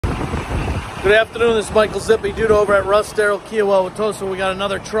Good afternoon, this is Michael Zippy, dude over at Russ Darrell Kia Wauwatosa. We got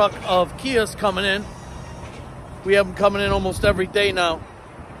another truck of Kias coming in. We have them coming in almost every day now.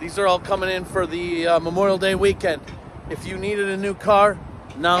 These are all coming in for the Memorial Day weekend. If you needed a new car,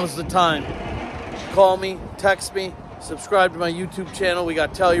 now's the time. Call me, text me, subscribe to my YouTube channel. We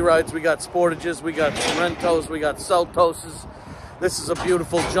got Tellurides, we got Sportages, we got Sorentos, we got Seltoses. This is a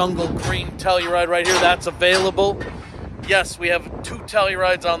beautiful jungle green Telluride right here that's available. Yes, we have 2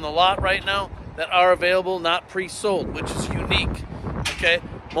 Tellurides on the lot right now that are available, not pre-sold, which is unique, okay?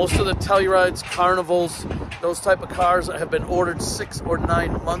 Most of the Tellurides, Carnivals, those type of cars have been ordered 6 or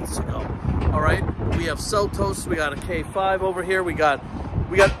 9 months ago, all right? We have Seltos, we got a K5 over here, we got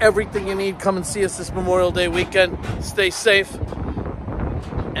everything you need. Come and see us this Memorial Day weekend. Stay safe.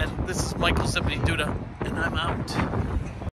 And this is Michael Zippity Duda, and I'm out.